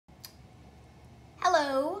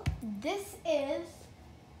Hello,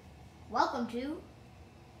 welcome to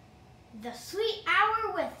the Sweet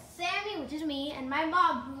Hour with Sammy, which is me, and my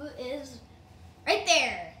mom, who is right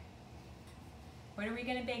there. What are we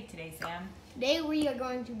going to bake today, Sam? Today we are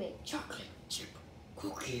going to bake chocolate chip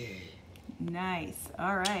cookie. Nice.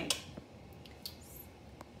 All right.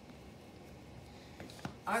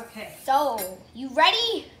 Okay. So, you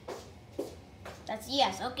ready? That's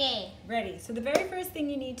yes, okay. Ready. So the very first thing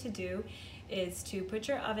you need to do is to put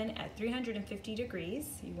your oven at 350 degrees.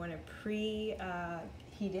 You want to preheat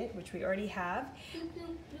it, which we already have.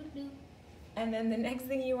 And then the next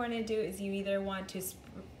thing you want to do is you either want to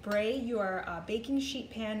spray your baking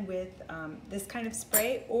sheet pan with this kind of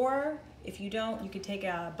spray, or if you don't, you could take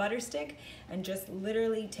a butter stick and just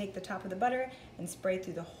literally take the top of the butter and spray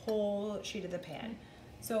through the whole sheet of the pan.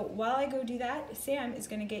 So while I go do that, Sam is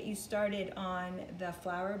going to get you started on the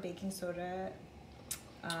flour, baking soda,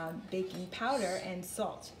 baking powder, and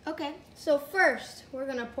salt. Okay, so first we're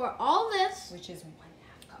gonna pour all this, Which is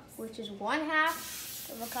 1/2 cup. which is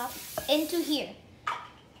 1/2 of a cup, into here.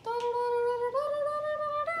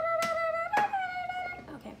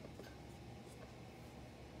 Okay.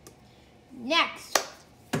 Next,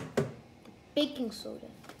 baking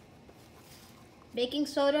soda. Baking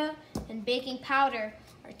soda and baking powder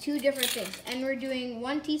are two different things, and we're doing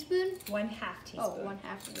 1 teaspoon. 1/2 teaspoon. Oh,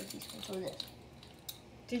 1/2 of a teaspoon. So this.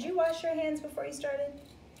 Did you wash your hands before you started?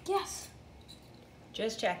 Yes.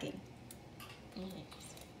 Just checking.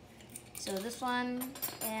 So this one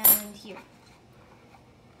and here.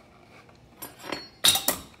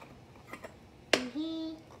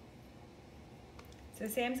 So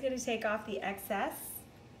Sam's going to take off the excess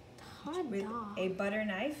with a butter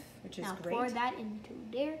knife, which is now great. pour that into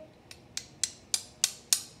there.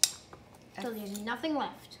 So there's nothing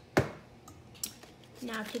left.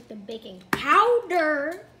 Now take the baking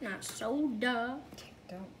powder, not soda.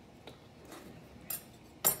 Don't.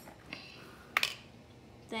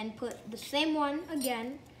 Then put the same one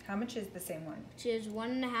again, How much is the same one? which is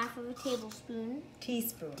 1/2 of a tablespoon.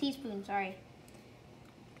 Teaspoon. Sorry.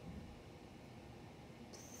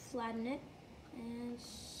 Flatten it and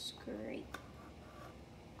scrape.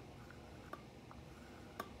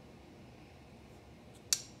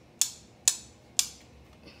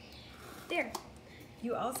 There.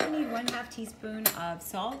 You also need 1/2 teaspoon of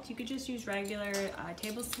salt. You could just use regular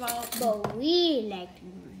table salt. But we like to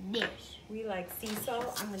do this. We like sea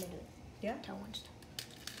salt. I'm gonna do it. Yeah? Tell one step.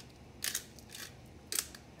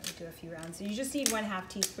 I'll do a few rounds. So you just need 1/2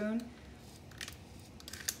 teaspoon.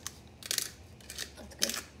 That's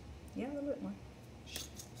good. Yeah, a little bit more.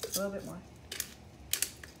 A little bit more.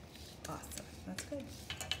 Awesome. That's good.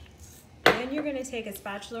 Then you're going to take a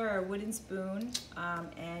spatula or a wooden spoon,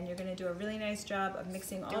 and you're going to do a really nice job of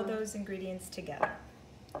mixing all those ingredients together.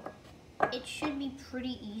 It should be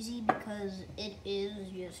pretty easy because it is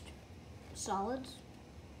just solids,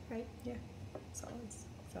 right? Yeah, solids.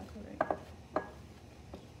 Exactly right.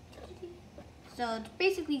 So it's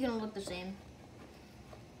basically gonna look the same.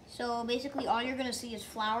 So basically all you're gonna see is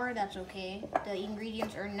flour. That's okay. The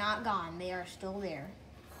ingredients are not gone. They are still there.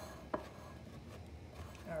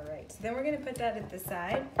 All right, so then we're going to put that at the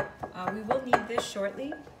side. We will need this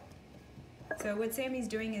shortly. So what Sammy's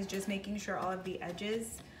doing is just making sure all of the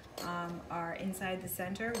edges are inside the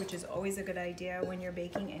center, which is always a good idea when you're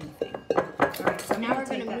baking anything. All right, so Now we're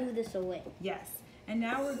gonna move this away. Yes, and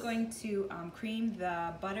now we're going to cream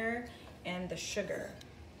the butter and the sugar.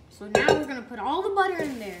 So now we're gonna put all the butter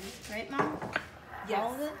in there, right, Mom? Yes.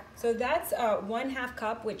 All of it? So that's 1/2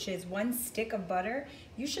 cup, which is 1 stick of butter.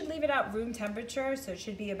 You should leave it at room temperature, so it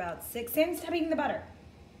should be about 6. Sam's tapping the butter.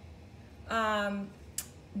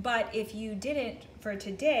 But if you didn't for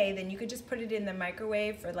today, then you could just put it in the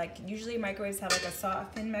microwave for usually microwaves have like a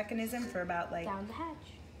soften mechanism for about Down the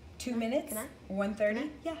hatch. 2 minutes, Can I?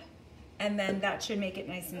 1:30. Yeah. And then that should make it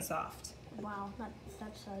nice and soft. Wow,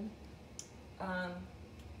 that's sad.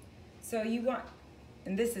 So you want,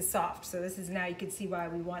 and this is soft, so this is now you can see why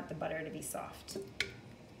we want the butter to be soft.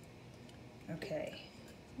 Okay.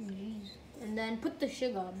 Jeez. And then put the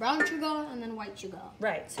sugar, brown sugar and then white sugar.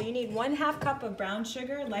 Right, so you need 1/2 cup of brown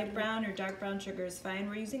sugar. Light brown or dark brown sugar is fine.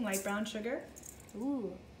 We're using light brown sugar.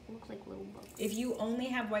 Ooh, looks like little bugs. If you only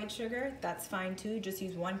have white sugar, that's fine too. Just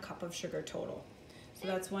use 1 cup of sugar total. So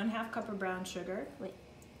that's 1/2 cup of brown sugar. Wait.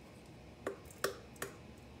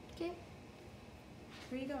 Okay.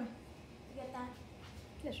 Where are you going? You get that?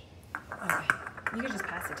 Yes. Okay, you can just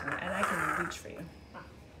pass it to me and I can reach for you.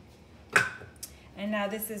 And now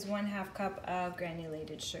this is 1/2 cup of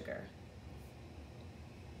granulated sugar.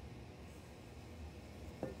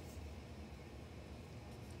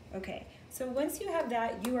 Okay, So once you have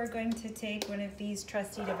that, you are going to take one of these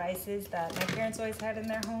trusty devices that my parents always had in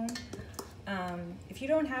their home. If you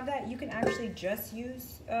don't have that, you can actually just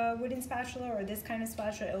use a wooden spatula or this kind of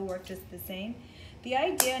spatula. It'll work just the same. The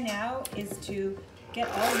idea now is to get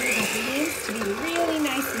all of these ingredients to be really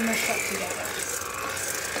nice and mushed up together.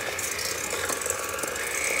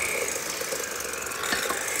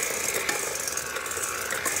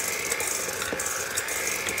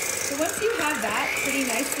 So once you have that pretty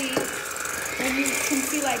nicely, when you can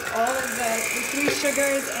see like all of the 3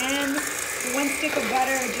 sugars and 1 stick of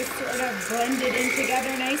butter just sort of blended in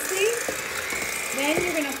together nicely, then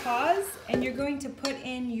you're going to pause and you're going to put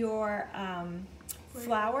in your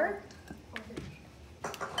flour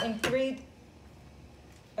in 3.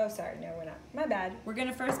 Oh, sorry, no, we're not. My bad. We're going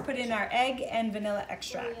to first put in our egg and vanilla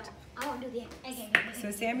extract. I want to do the egg.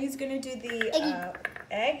 So Sammy's going to do the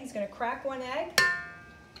egg. He's going to crack 1 egg.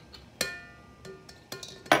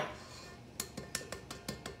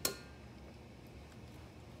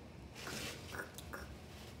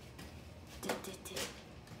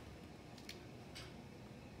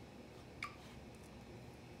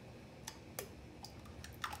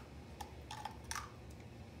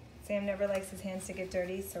 Sam never likes his hands to get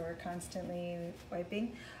dirty, so we're constantly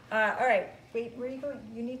wiping. All right, wait, where are you going?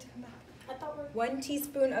 You need to come back. I thought we were... 1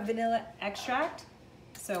 teaspoon of vanilla extract.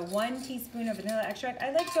 So 1 teaspoon of vanilla extract.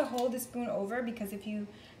 I like to hold the spoon over because if you,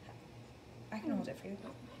 I can hold it for you.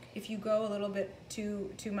 If you go a little bit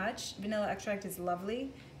too much, vanilla extract is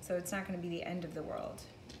lovely, so it's not going to be the end of the world.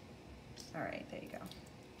 All right, there you go.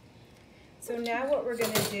 So now what we're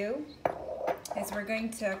going to do is we're going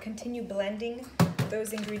to continue blending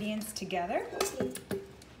those ingredients together.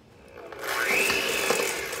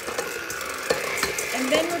 And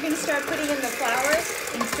then we're going to start putting in the flour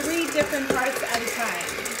in 3 different parts at a time.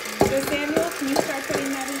 So Samuel, can you start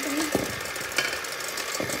putting that in for me?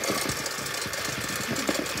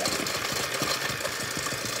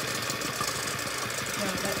 No,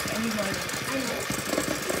 that's any more. I know.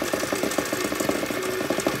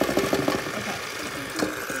 Okay.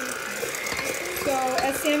 So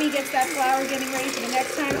as Sammy gets that flour getting ready for the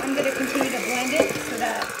next time, I'm going to continue to blend it so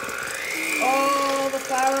that all the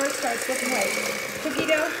flour starts looking like cookie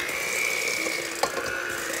dough.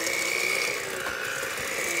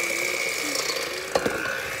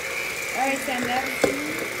 All right, Sam, next.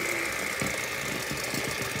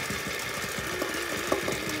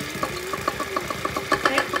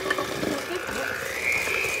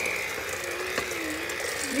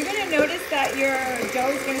 You're going to notice that your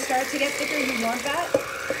dough is going to start to get thicker. You want that.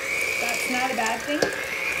 That's not a bad thing.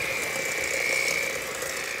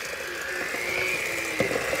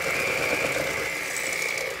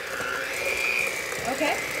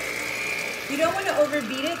 Okay. You don't want to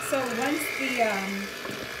overbeat it, so once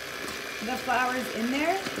the flour is in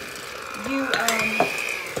there, you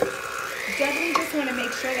definitely just want to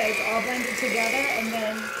make sure that it's all blended together, and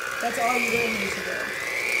then that's all you really need to do.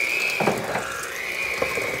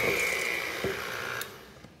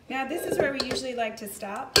 Now this is where we usually like to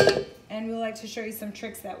stop, and we like to show you some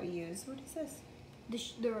tricks that we use. What is this?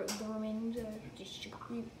 The remaining just sugar.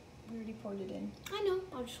 We already poured it in. I know.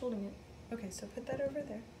 I was just holding it. Okay, so put that over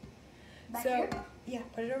there. Back So, here? yeah,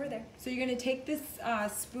 put it over there. So you're gonna take this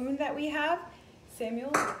spoon that we have.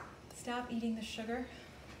 Samuel, stop eating the sugar.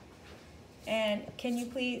 And can you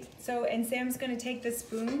please, and Sam's gonna take the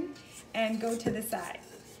spoon and go to the side.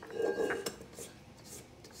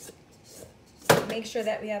 Make sure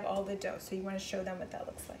that we have all the dough. So you wanna show them what that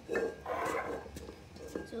looks like.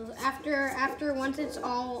 So after once it's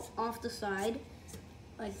all off the side,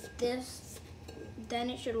 like this, then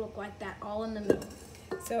it should look like that, all in the middle.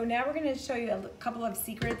 So now we're going to show you a couple of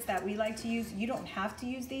secrets that we like to use. You don't have to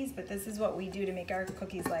use these, but this is what we do to make our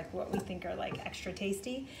cookies like what we think are like extra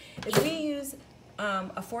tasty. Is we use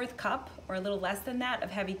a 1/4 cup or a little less than that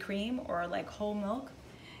of heavy cream or like whole milk.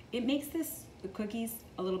 It makes the cookies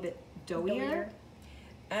a little bit doughier.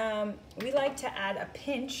 We like to add a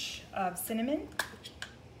pinch of cinnamon.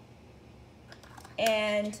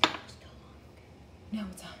 And no,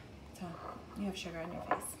 it's on. It's on. You have sugar on your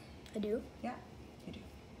face. I do? Yeah, you do.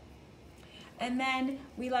 And then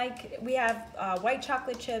we have white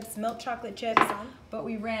chocolate chips, milk chocolate chips, but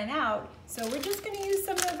we ran out. So we're just gonna use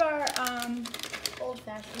some of our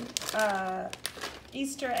old-fashioned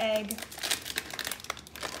Easter egg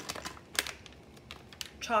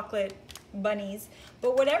chocolate bunnies.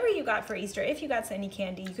 But whatever you got for Easter, if you got any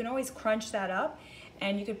candy, you can always crunch that up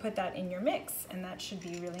and you could put that in your mix, and that should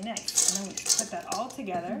be really nice. And then we put that all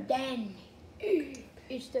together. Then,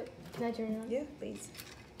 Easter, can I turn it on? Yeah, please.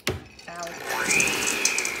 Ow.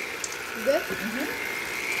 You good?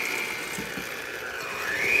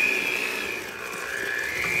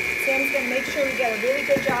 Sammy's going to make sure we get a really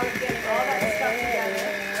good job of getting all that stuff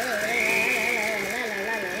together.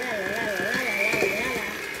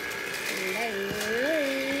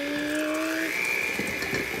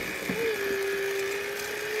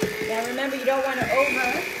 Now remember, you don't want to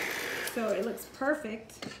over, so it looks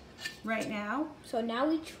perfect right now. So now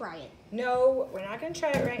we try it. No, we're not going to try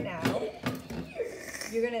it right now.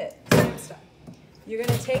 You're going to, stop. You're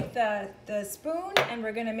going to take the spoon and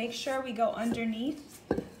we're going to make sure we go underneath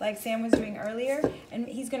like Sam was doing earlier. And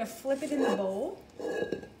he's going to flip it in the bowl.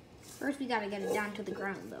 First we got to get it down to the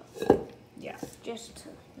ground though. Yeah. Just to,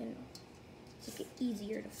 you know, make it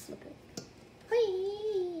easier to flip it.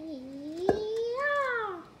 Whee!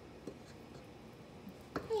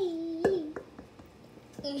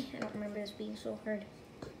 I don't remember this being so hard.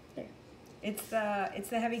 There. It's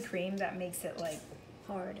the heavy cream that makes it like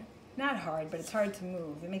Hard. not hard, but it's hard to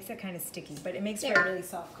move. It makes it kind of sticky, but it makes for a really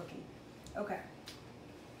soft cookie. Okay.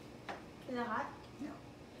 Is it hot? No.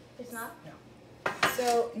 It's not? No.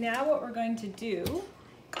 So now what we're going to do,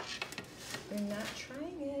 we're not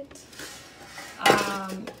trying it.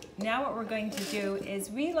 Now what we're going to do is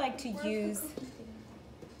we like to use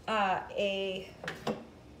a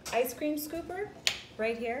ice cream scooper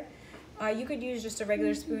right here. You could use just a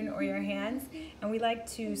regular spoon or your hands, and we like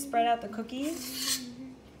to spread out the cookies.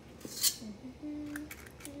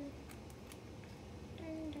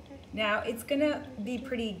 Now it's gonna be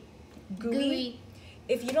pretty gooey.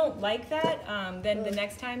 If you don't like that, then the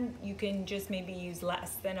next time you can just maybe use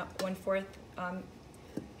less than 1/4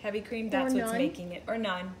 heavy cream. That's what's making it, or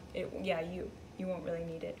none. Yeah, you won't really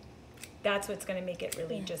need it. That's what's gonna make it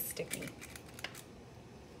really just sticky.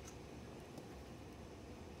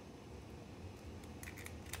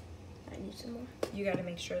 I need some more. You got to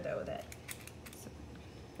make sure though that.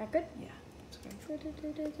 That good? Yeah. That's good.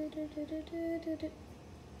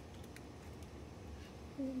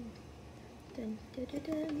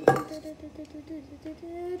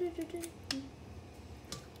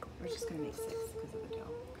 We're just gonna make 6 because of the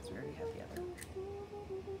dough, because we already have the other.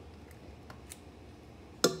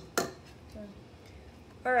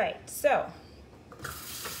 All right, so.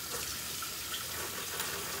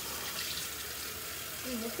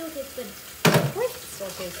 This still tastes good. Still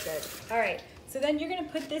tastes good. All right, so then you're gonna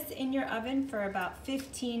put this in your oven for about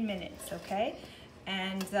 15 minutes, okay?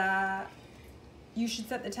 And you should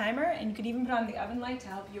set the timer, and you could even put on the oven light to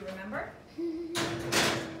help you remember.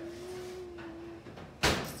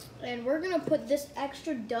 And we're gonna put this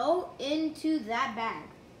extra dough into that bag.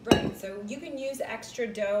 Right, so you can use extra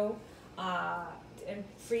dough and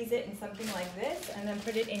freeze it in something like this, and then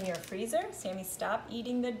put it in your freezer. Sammy, stop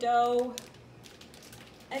eating the dough.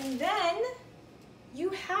 And then you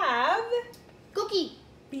have Cookie.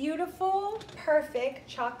 beautiful, perfect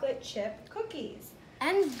chocolate chip cookies.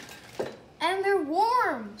 And they're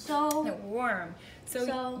warm, so. They're warm. So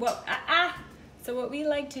what we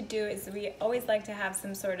like to do is we always like to have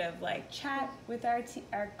some sort of like chat with our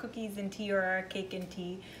cookies and tea, or our cake and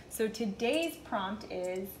tea. So today's prompt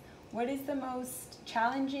is, what is the most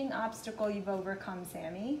challenging obstacle you've overcome,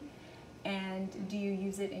 Sammy? And do you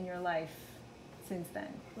use it in your life since then?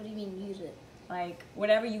 What do you mean use it? Like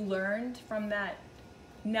whatever you learned from that,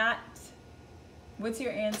 what's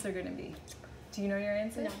your answer gonna be? Do you know your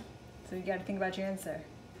answer? No. So you gotta think about your answer.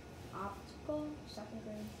 Obstacle, 2nd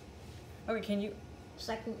grade. Okay, can you?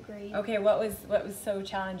 2nd grade. Okay, what was so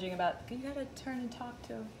challenging about? You gotta turn and talk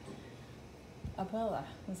to Abuela.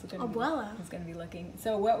 Abuela. Who's gonna be looking.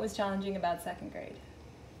 So what was challenging about 2nd grade?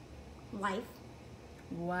 Life.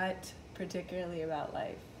 What particularly about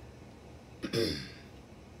life?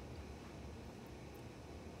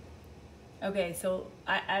 Okay, so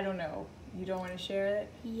I don't know. You don't want to share it?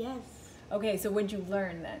 Yes. Okay, so what'd you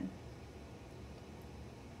learn then?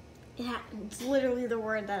 It's literally the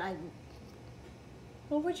word that I.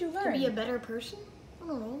 Well, what'd you learn? To be a better person? I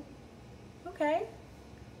don't know. Okay.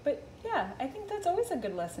 But yeah, I think that's always a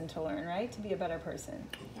good lesson to learn, right? To be a better person.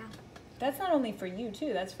 Yeah. That's not only for you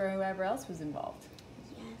too, that's for whoever else was involved.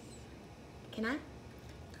 Yes. Can I?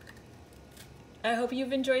 I hope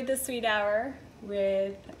you've enjoyed this sweet hour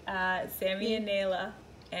with Sammy and Nayla,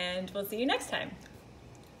 and we'll see you next time.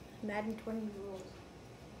 Madden 20 rules.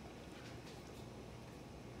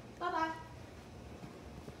 Bye-bye.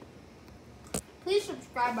 Please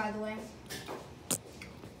subscribe, by the way.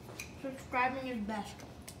 Subscribing is best.